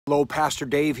Hello, Pastor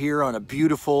Dave here on a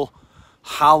beautiful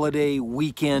holiday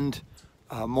weekend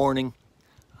morning.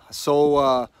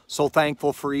 So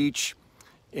thankful for each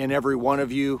and every one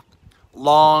of you.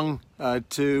 Long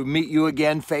to meet you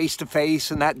again face to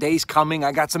face, and that day's coming.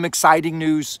 I got some exciting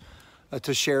news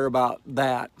to share about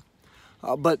that.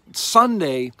 But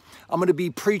Sunday, I'm going to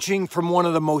be preaching from one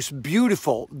of the most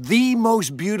beautiful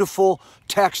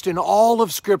text in all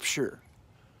of Scripture,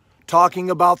 talking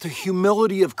about the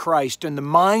humility of Christ and the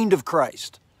mind of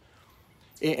Christ.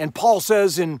 And Paul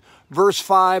says in verse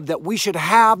 5 that we should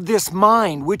have this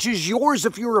mind, which is yours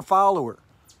if you're a follower,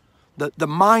 the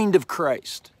mind of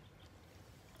Christ.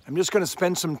 I'm just going to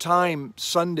spend some time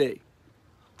Sunday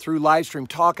through live stream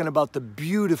talking about the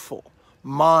beautiful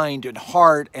mind and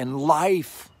heart and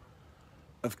life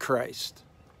of Christ.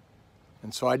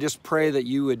 And so I just pray that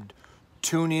you would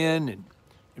tune in and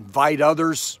invite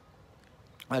others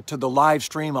to the live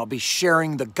stream. I'll be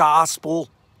sharing the gospel.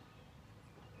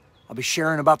 I'll be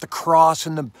sharing about the cross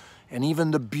and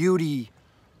even the beauty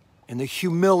and the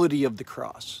humility of the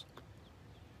cross.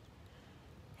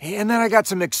 And then I got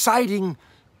some exciting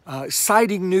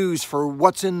news for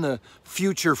what's in the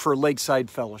future for Lakeside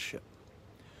Fellowship.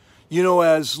 You know,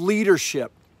 as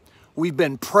leadership, we've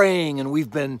been praying and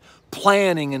we've been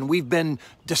planning and we've been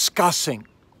discussing.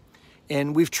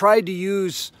 And we've tried to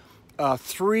use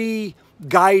three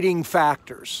guiding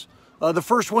factors. The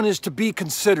first one is to be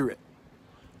considerate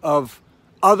of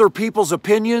other people's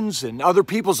opinions and other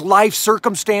people's life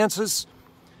circumstances.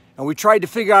 And we tried to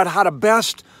figure out how to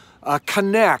best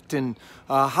connect and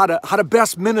how to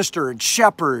best minister and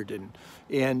shepherd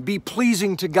and be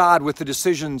pleasing to God with the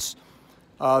decisions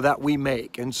that we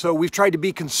make. And so we've tried to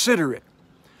be considerate.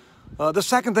 The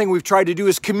second thing we've tried to do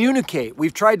is communicate.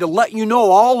 We've tried to let you know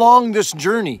all along this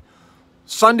journey.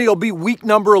 Sunday will be week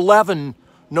number 11,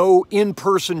 no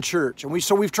in-person church. And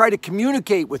so we've tried to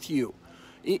communicate with you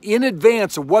in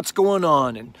advance of what's going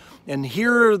on and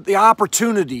here are the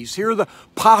opportunities, here are the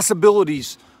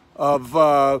possibilities of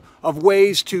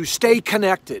ways to stay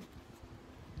connected.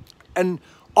 And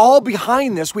all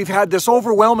behind this, we've had this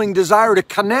overwhelming desire to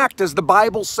connect as the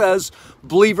Bible says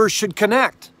believers should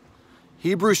connect.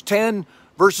 Hebrews 10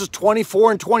 verses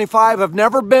 24 and 25 have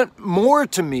never meant more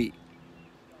to me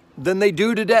than they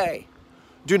do today.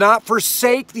 Do not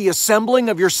forsake the assembling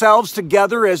of yourselves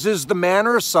together as is the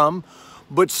manner of some,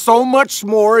 but so much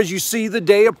more as you see the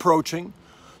day approaching,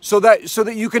 so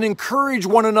that you can encourage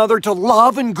one another to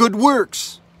love and good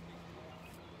works.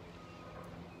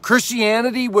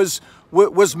 Christianity was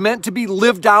meant to be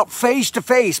lived out face to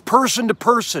face, person to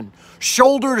person,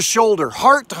 shoulder to shoulder,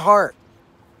 heart to heart.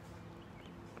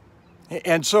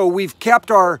 And so we've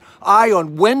kept our eye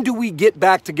on when do we get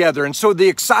back together. And so the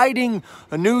exciting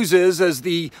news is, as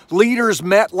the leaders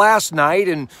met last night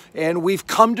and we've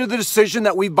come to the decision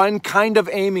that we've been kind of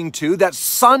aiming to, that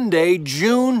Sunday,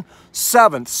 June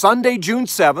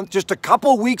 7th, just a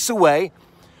couple weeks away,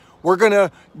 we're going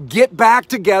to get back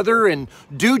together and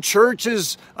do church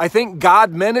as I think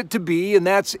God meant it to be, and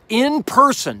that's in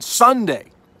person, Sunday,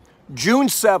 June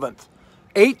 7th,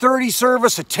 8:30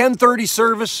 service, a 10:30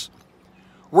 service.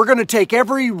 We're going to take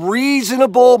every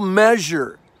reasonable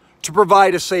measure to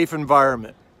provide a safe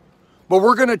environment. But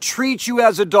we're going to treat you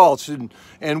as adults,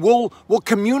 and we'll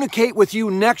communicate with you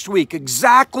next week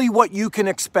exactly what you can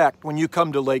expect when you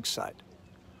come to Lakeside.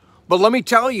 But let me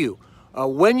tell you,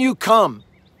 when you come,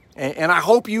 and I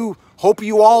hope you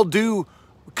all do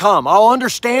come. I'll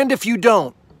understand if you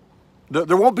don't.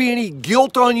 There won't be any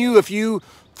guilt on you if you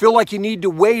feel like you need to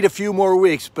wait a few more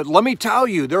weeks. But let me tell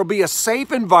you, there'll be a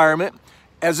safe environment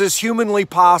as is humanly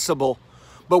possible.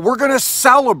 But we're going to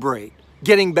celebrate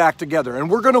getting back together. And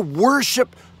we're going to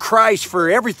worship Christ for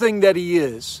everything that He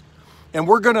is. And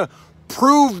we're going to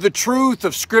prove the truth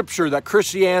of Scripture that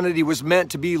Christianity was meant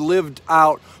to be lived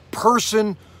out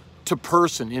person to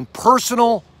person, in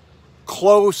personal,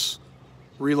 close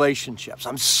relationships.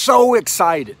 I'm so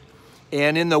excited.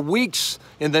 And in the weeks,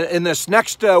 in this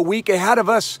next week ahead of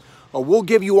us, we'll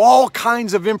give you all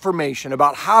kinds of information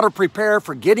about how to prepare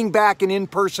for getting back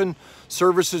in-person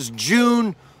services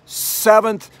June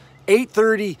 7th,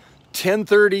 8:30,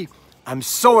 10:30. I'm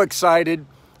so excited.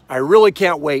 I really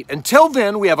can't wait. Until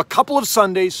then, we have a couple of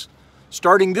Sundays,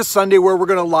 starting this Sunday, where we're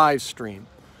going to live stream.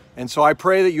 And so I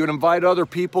pray that you would invite other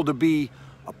people to be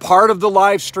a part of the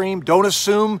live stream. Don't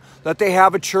assume that they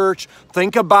have a church.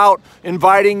 Think about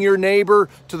inviting your neighbor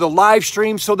to the live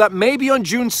stream so that maybe on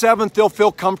June 7th they'll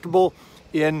feel comfortable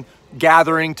in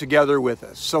gathering together with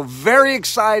us. So very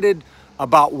excited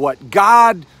about what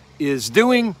God is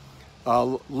doing.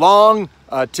 Long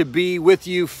to be with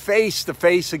you face to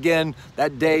face again.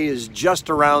 That day is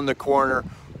just around the corner.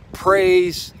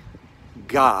 Praise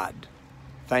God.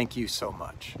 Thank you so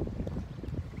much.